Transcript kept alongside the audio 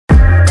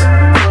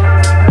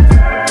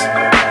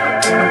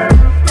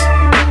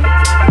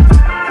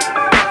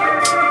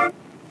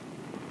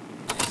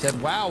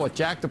Well, with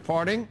Jack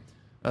departing,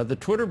 the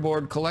Twitter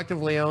board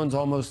collectively owns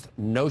almost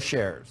no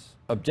shares.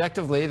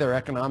 Objectively, their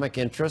economic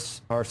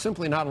interests are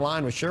simply not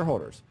aligned with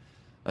shareholders.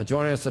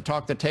 Joining us to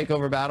talk the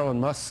takeover battle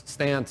and Musk's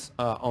stance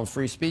on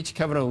free speech,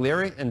 Kevin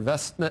O'Leary,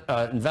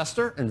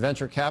 investor and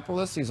venture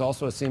capitalist. He's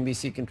also a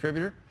CNBC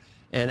contributor.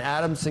 And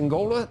Adam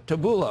Singola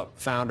Tabula,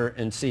 founder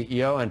and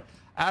CEO. And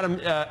Adam,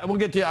 we'll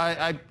get to you.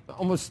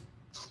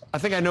 I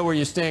think I know where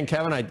you stand,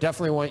 Kevin. I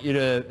definitely want you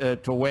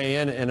to weigh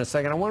in a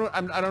second.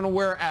 I don't know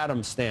where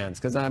Adam stands,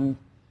 because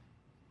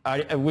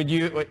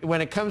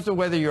when it comes to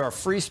whether you're a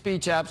free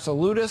speech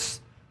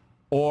absolutist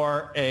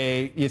or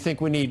you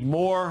think we need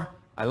more,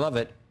 I love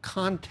it,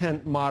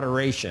 content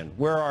moderation.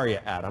 Where are you,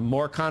 Adam?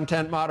 More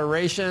content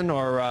moderation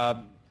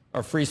or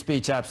free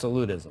speech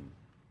absolutism?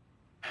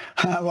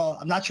 Well,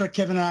 I'm not sure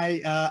Kevin and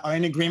I are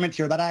in agreement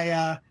here, but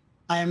I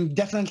am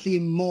definitely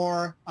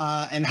more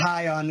and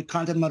high on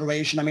content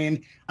moderation. I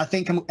mean,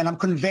 I'm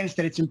convinced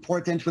that it's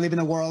important. We live in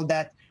a world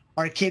that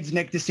our kids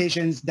make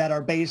decisions that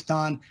are based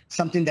on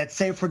something that's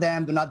safe for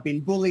them. They're not being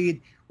bullied.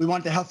 We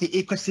want a healthy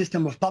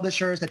ecosystem of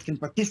publishers that can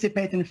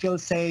participate and feel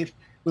safe.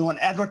 We want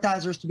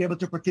advertisers to be able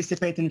to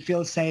participate and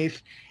feel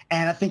safe.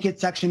 And I think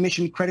it's actually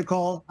mission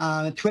critical.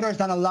 Twitter has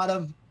done a lot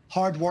of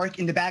hard work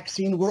in the back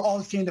scene. We're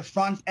all seeing the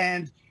front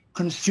end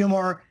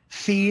consumer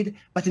feed,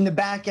 but in the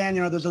back end,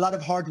 there's a lot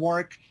of hard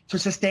work to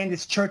sustain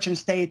this church and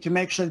state to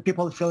make sure that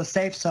people feel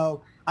safe.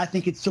 So I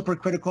think it's super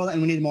critical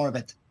and we need more of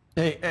it.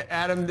 Hey,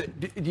 Adam,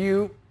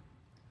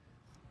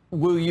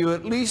 will you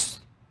at least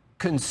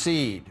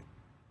concede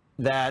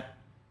that,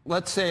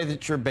 let's say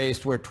that you're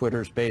based where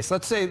Twitter's based.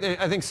 Let's say,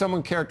 I think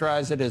someone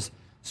characterized it as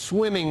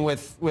swimming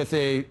with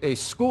a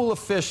school of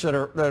fish that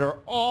are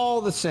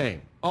all the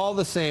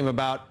same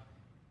about,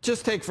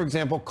 just take, for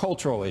example,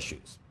 cultural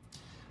issues.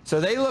 So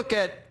they look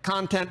at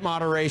content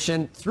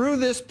moderation through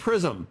this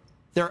prism.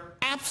 They're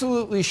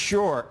absolutely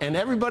sure, and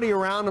everybody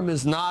around them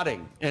is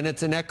nodding, and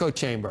it's an echo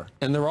chamber.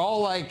 And they're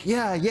all like,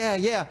 yeah, yeah,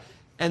 yeah.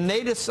 And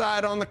they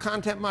decide on the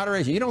content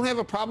moderation. You don't have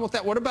a problem with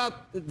that? What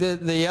about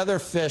the other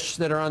fish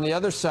that are on the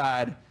other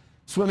side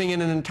swimming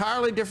in an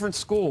entirely different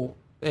school?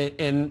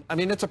 And I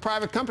mean, it's a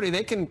private company.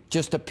 They can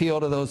just appeal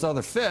to those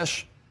other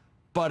fish,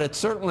 but it's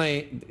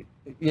certainly,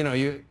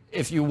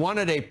 if you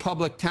wanted a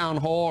public town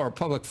hall or a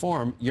public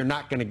forum, you're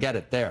not going to get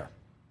it there.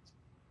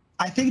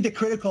 I think the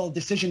critical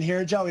decision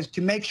here, Joe, is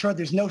to make sure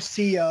there's no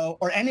CEO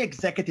or any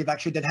executive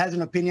actually that has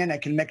an opinion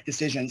that can make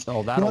decisions.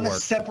 Oh, that'll work. You want to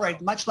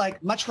separate, much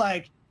like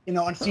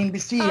on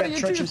CNBC at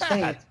Church and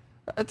State.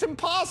 It's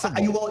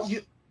impossible.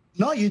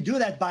 You do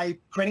that by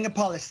creating a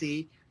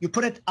policy. You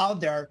put it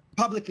out there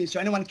publicly so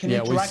anyone can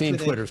interact with it. Yeah, we've seen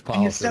Twitter's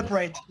policy.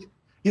 And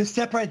you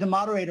separate the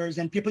moderators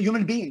and people,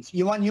 human beings.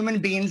 You want human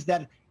beings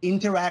that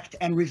interact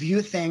and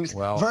review things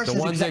versus the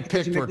ones they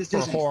picked were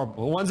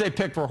horrible. The ones they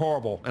picked were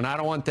horrible, and I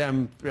don't want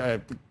them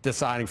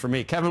deciding for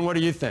me. Kevin, what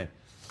do you think?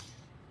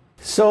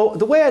 So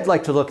the way I'd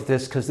like to look at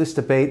this, because this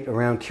debate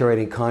around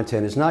curating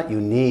content is not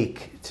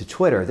unique to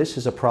Twitter. This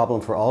is a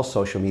problem for all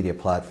social media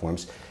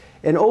platforms.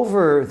 And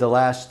over the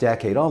last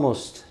decade,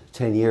 almost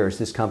 10 years,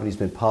 this company's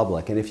been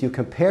public. And if you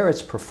compare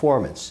its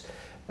performance,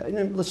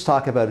 let's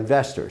talk about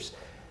investors.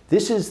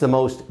 This is the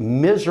most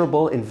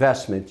miserable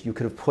investment you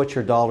could have put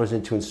your dollars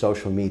into in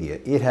social media.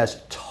 It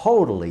has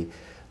totally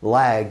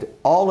lagged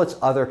all its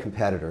other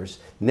competitors,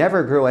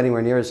 never grew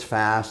anywhere near as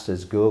fast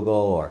as Google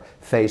or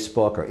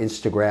Facebook or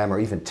Instagram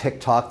or even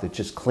TikTok that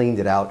just cleaned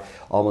it out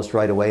almost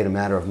right away in a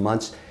matter of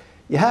months.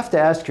 You have to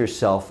ask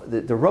yourself,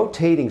 the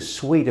rotating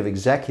suite of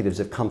executives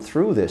that come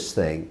through this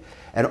thing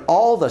and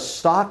all the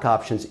stock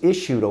options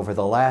issued over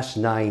the last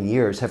 9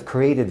 years have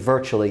created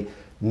virtually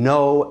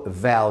no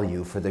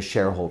value for the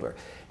shareholder.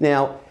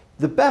 Now,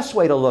 the best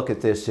way to look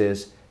at this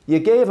is you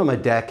gave them a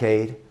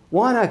decade.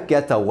 Why not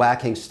get the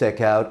whacking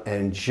stick out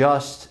and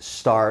just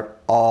start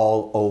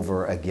all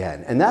over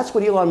again? And that's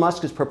what Elon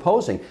Musk is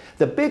proposing.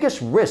 The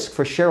biggest risk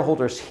for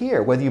shareholders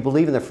here, whether you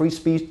believe in the free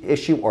speech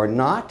issue or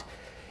not,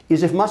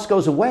 is if Musk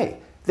goes away.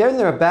 Then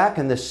they're back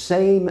in the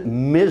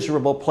same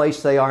miserable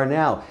place they are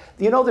now.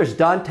 There's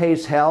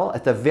Dante's hell.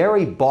 At the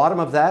very bottom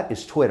of that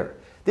is Twitter.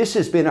 This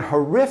has been a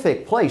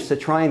horrific place to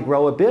try and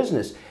grow a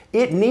business.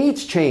 It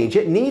needs change.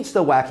 It needs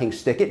the whacking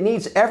stick. It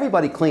needs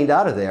everybody cleaned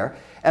out of there.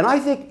 And I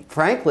think,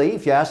 frankly,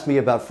 if you ask me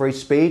about free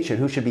speech and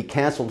who should be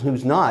canceled and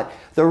who's not,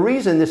 the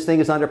reason this thing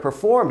is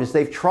underperformed is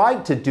they've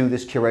tried to do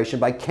this curation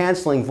by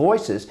canceling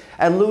voices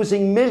and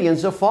losing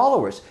millions of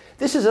followers.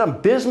 This is an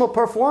abysmal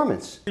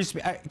performance.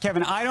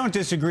 Kevin, I don't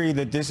disagree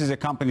that this is a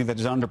company that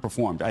is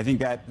underperformed. I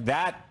think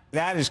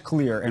that is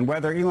clear. And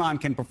whether Elon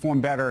can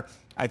perform better,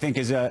 I think,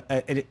 is a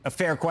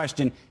fair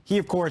question. He,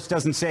 of course,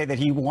 doesn't say that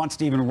he wants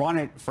to even run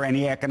it for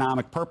any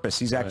economic purpose.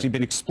 He's actually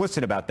been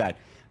explicit about that.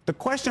 The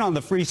question on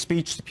the free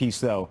speech piece,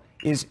 though,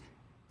 is,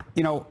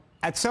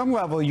 at some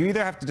level, you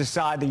either have to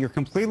decide that you're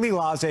completely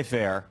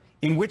laissez-faire,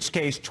 in which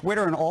case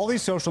Twitter and all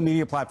these social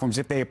media platforms,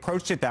 if they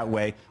approached it that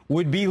way,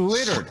 would be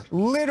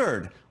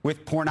littered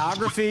with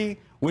pornography,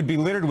 would be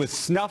littered with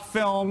snuff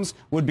films,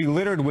 would be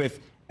littered with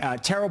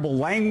terrible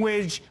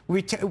language.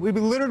 We'd be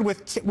littered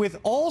with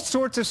all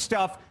sorts of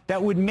stuff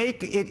that would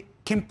make it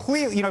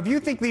completely, if you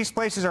think these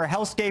places are a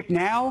hellscape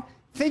now,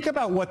 think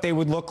about what they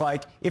would look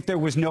like if there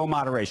was no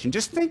moderation.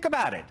 Just think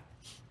about it.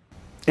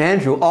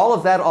 Andrew, all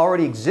of that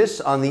already exists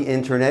on the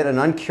internet in an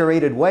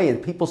uncurated way,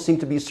 and people seem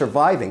to be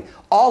surviving.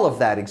 All of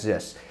that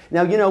exists.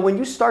 Now, when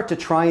you start to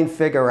try and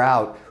figure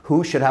out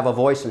who should have a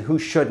voice and who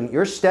shouldn't,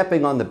 you're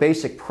stepping on the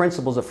basic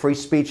principles of free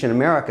speech in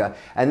America,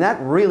 and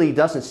that really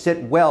doesn't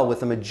sit well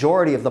with the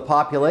majority of the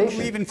population. I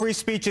believe in free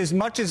speech as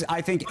much as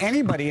I think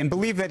anybody, and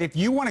believe that if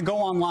you want to go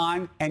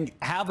online and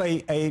have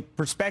a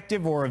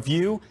perspective or a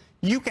view,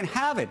 you can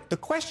have it. The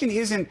question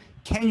isn't,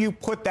 can you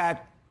put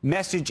that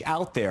message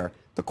out there?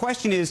 The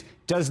question is,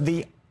 does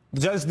the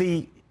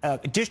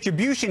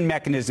distribution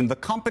mechanism, the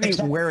company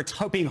where it's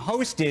being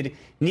hosted,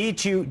 need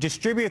to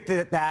distribute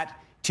that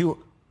to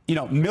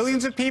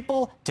millions of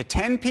people, to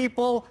 10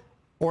 people,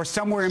 or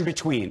somewhere in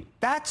between?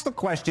 That's the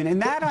question,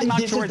 and that I'm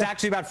not sure is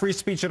actually about free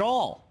speech at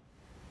all.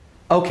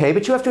 Okay,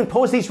 but you have to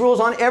impose these rules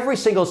on every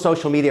single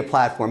social media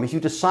platform. If you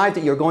decide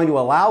that you're going to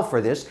allow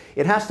for this,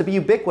 it has to be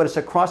ubiquitous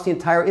across the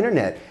entire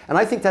internet, and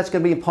I think that's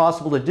going to be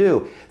impossible to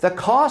do. The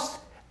cost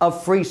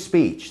of free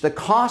speech, the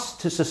cost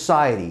to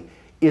society,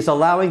 is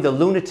allowing the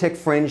lunatic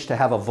fringe to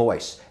have a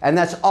voice. And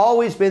that's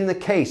always been the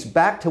case,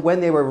 back to when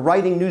they were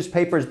writing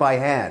newspapers by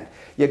hand.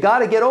 You got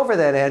to get over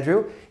that,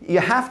 Andrew. You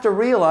have to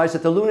realize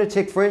that the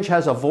lunatic fringe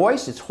has a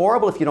voice. It's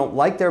horrible if you don't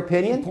like their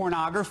opinion.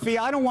 Pornography.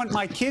 I don't want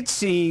my kids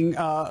seeing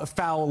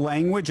foul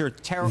language or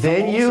terrible.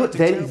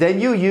 Then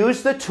you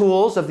use the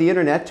tools of the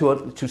internet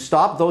to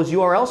stop those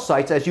URL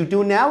sites, as you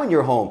do now in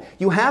your home.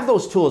 You have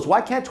those tools. Why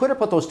can't Twitter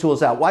put those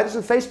tools out? Why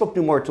doesn't Facebook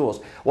do more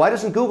tools? Why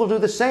doesn't Google do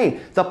the same?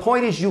 The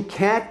point is, you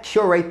can't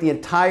curate the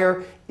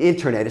entire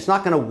internet. It's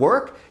not going to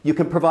work. You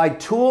can provide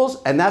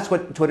tools, and that's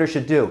what Twitter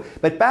should do.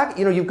 But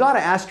you've got to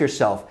ask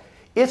yourself,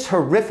 it's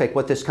horrific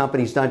what this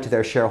company's done to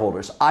their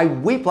shareholders. I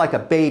weep like a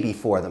baby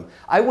for them.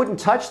 I wouldn't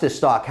touch this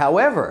stock.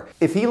 However,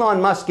 if Elon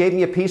Musk gave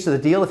me a piece of the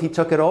deal, if he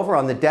took it over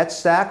on the debt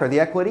stack or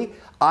the equity,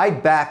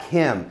 I'd back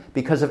him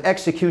because of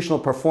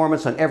executional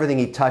performance on everything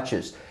he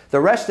touches. The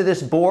rest of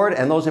this board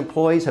and those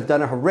employees have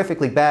done a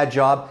horrifically bad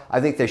job.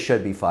 I think they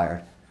should be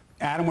fired.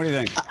 Adam, what do you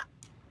think?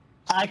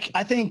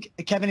 I think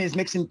Kevin is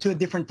mixing two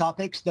different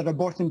topics that are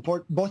both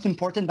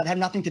important but have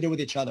nothing to do with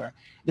each other.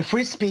 The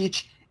free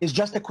speech is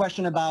just a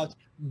question about,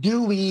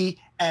 do we,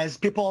 as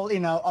people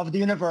of the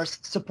universe,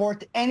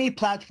 support any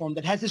platform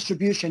that has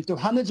distribution to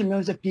hundreds of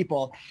millions of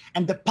people,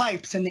 and the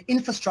pipes and the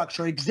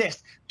infrastructure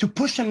exist to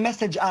push a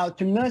message out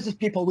to millions of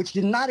people which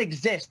did not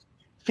exist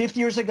 50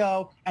 years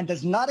ago and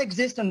does not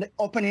exist on the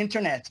open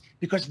internet,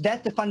 because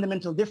that's the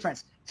fundamental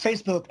difference.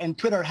 Facebook and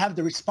Twitter have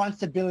the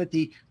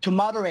responsibility to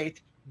moderate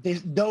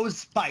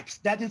those pipes.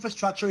 That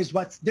infrastructure is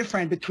what's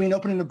different between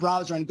opening a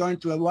browser and going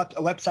to a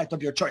website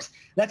of your choice.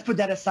 Let's put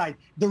that aside.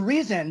 The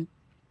reason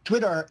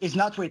Twitter is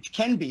not where it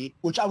can be,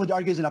 which I would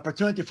argue is an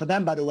opportunity for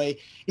them, by the way,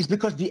 is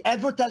because the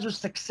advertiser's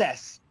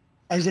success,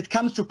 as it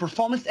comes to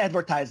performance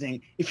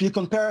advertising, if you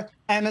compare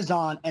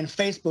Amazon and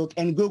Facebook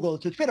and Google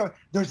to Twitter,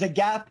 there's a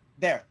gap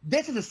there.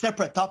 This is a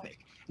separate topic.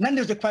 And then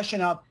there's the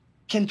question of,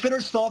 can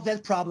Twitter solve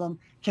that problem?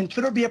 Can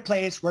Twitter be a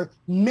place where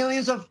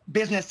millions of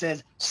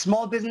businesses,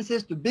 small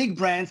businesses to big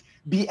brands,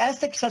 be as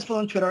successful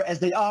on Twitter as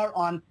they are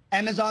on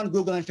Amazon,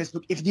 Google, and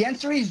Facebook? If the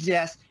answer is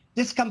yes,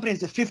 this company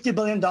is a $50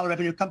 billion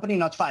revenue company,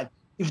 not 5.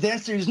 If the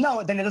answer is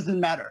no, then it doesn't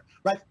matter,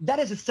 right? That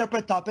is a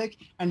separate topic,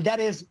 and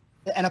that is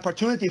an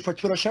opportunity for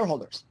Twitter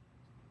shareholders.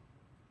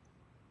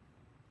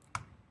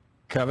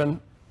 Kevin?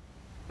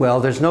 Well,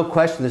 there's no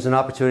question there's an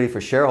opportunity for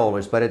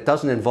shareholders, but it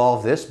doesn't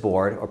involve this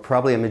board or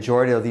probably a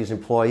majority of these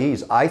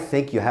employees. I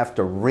think you have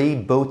to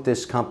reboot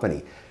this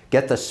company.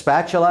 Get the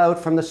spatula out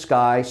from the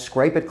sky,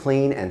 scrape it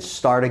clean, and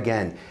start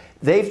again.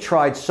 They've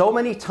tried so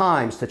many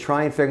times to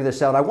try and figure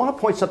this out. I want to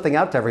point something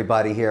out to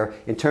everybody here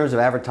in terms of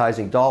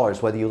advertising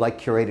dollars, whether you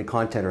like curated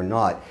content or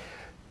not.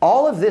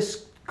 All of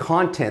this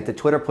content that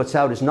Twitter puts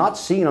out is not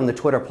seen on the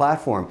Twitter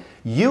platform.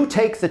 You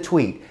take the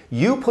tweet,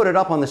 you put it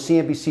up on the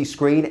CNBC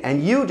screen,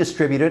 and you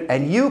distribute it,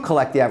 and you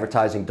collect the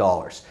advertising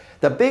dollars.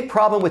 The big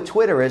problem with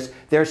Twitter is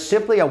they're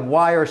simply a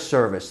wire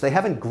service. They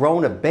haven't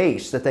grown a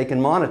base that they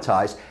can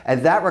monetize,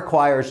 and that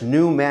requires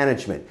new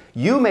management.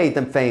 You made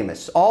them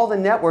famous, all the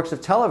networks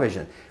of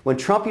television. When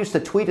Trump used to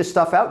tweet his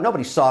stuff out,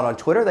 nobody saw it on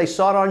Twitter. They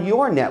saw it on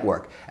your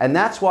network, and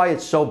that's why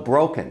it's so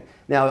broken.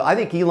 Now, I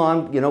think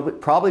Elon,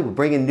 probably would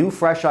bring in new,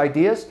 fresh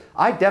ideas.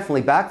 I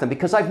definitely back them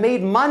because I've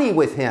made money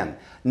with him.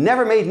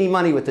 Never made any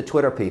money with the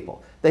Twitter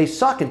people. They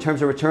suck in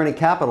terms of returning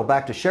capital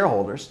back to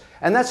shareholders,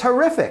 and that's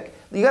horrific.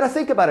 You got to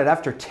think about it.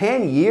 After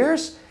 10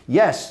 years,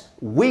 yes,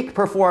 weak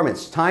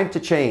performance, time to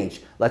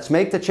change. Let's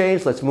make the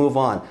change. Let's move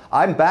on.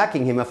 I'm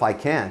backing him if I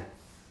can.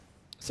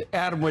 So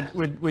Adam,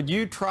 would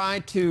you try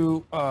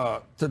to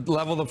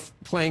level the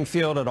playing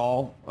field at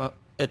all?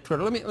 At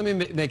Twitter. Let me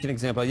make an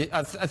example.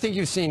 I think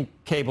you've seen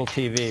cable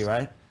TV,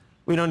 right?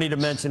 We don't need to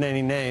mention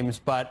any names,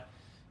 but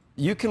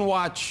you can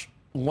watch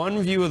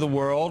one view of the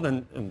world,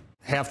 and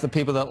half the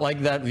people that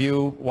like that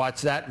view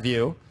watch that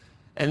view,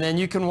 and then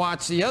you can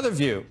watch the other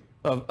view,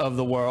 of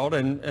the world,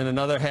 and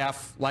another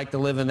half like to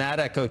live in that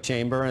echo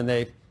chamber, and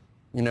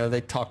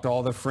they talk to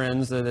all their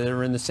friends that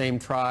are in the same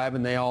tribe,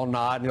 and they all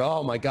nod and go,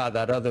 oh my God,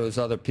 those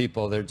other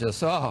people, they're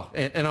just, oh.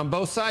 And on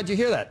both sides you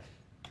hear that.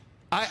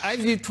 I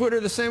view Twitter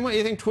the same way.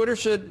 You think Twitter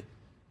should,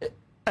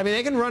 I mean,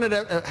 they can run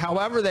it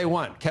however they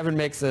want. Kevin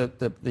makes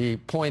the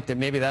point that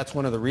maybe that's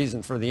one of the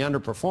reasons for the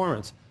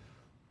underperformance.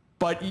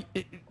 But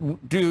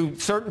do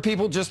certain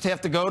people just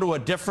have to go to a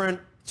different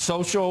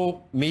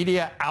social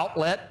media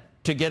outlet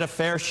to get a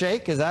fair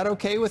shake? Is that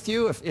okay with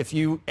you? If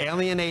you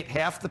alienate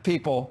half the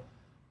people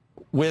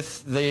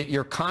with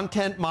your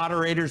content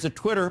moderators at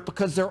Twitter,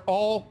 because they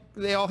all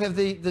have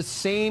the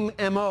same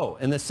MO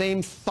and the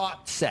same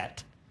thought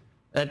set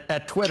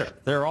at Twitter.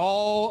 They're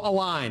all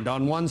aligned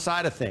on one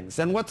side of things.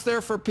 And what's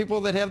there for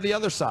people that have the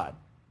other side?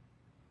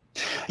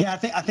 Yeah,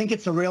 I think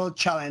it's a real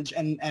challenge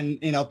and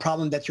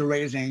problem that you're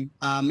raising.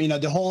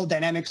 The whole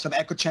dynamics of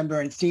echo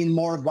chamber and seeing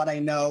more of what I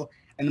know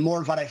and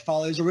more of what I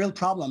follow is a real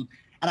problem.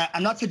 And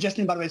I'm not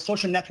suggesting, by the way,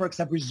 social networks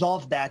have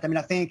resolved that. I mean,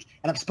 I think,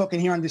 and I've spoken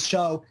here on this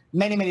show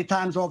many, many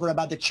times over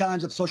about the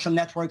challenge of social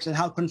networks and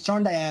how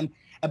concerned I am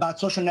about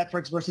social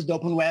networks versus the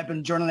open web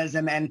and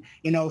journalism and,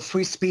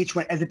 free speech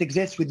as it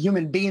exists with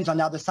human beings on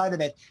the other side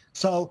of it.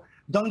 So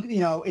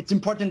it's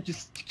important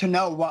to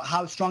know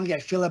how strongly I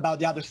feel about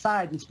the other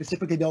side and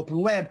specifically the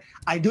open web.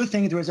 I do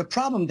think there is a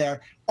problem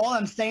there. All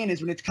I'm saying is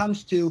when it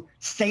comes to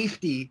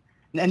safety,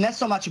 and not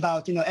so much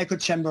about, echo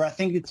chamber, I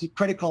think it's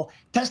critical.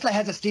 Tesla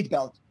has a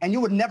seatbelt, and you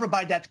would never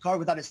buy that car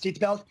without a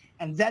seatbelt,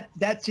 and that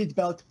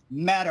seatbelt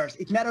matters.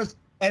 It matters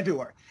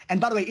everywhere.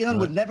 And by the way, Elon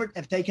would never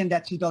have taken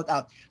that seatbelt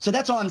out. So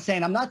that's all I'm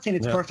saying. I'm not saying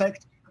it's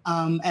perfect,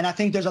 and I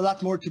think there's a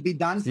lot more to be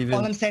done. Steven,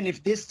 all I'm saying,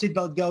 if this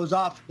seatbelt goes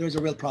off, there's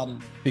a real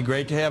problem. Be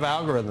great to have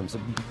algorithms.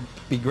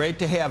 Be great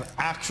to have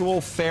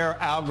actual fair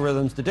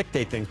algorithms to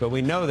dictate things, but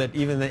we know that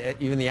even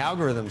the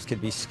algorithms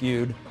could be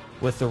skewed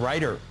with the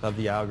writer of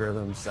the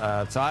algorithms.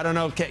 So I don't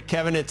know,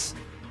 Kevin, it's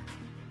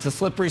a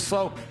slippery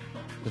slope.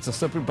 It's a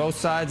slippery, both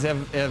sides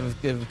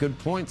have good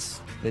points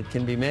that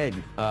can be made.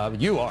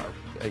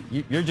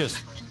 You're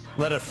just,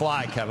 let it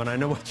fly, Kevin. I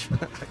know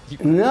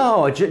what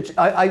No,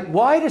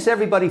 why does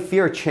everybody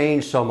fear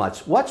change so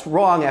much? What's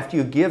wrong after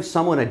you give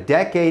someone a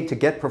decade to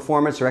get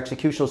performance or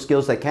executional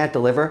skills they can't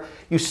deliver?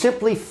 You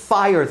simply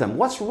fire them.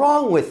 What's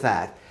wrong with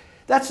that?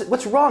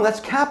 What's wrong? That's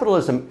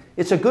capitalism.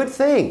 It's a good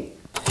thing.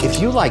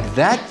 If you like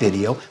that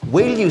video,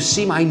 wait till you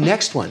see my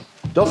next one.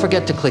 Don't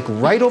forget to click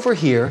right over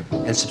here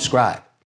and subscribe.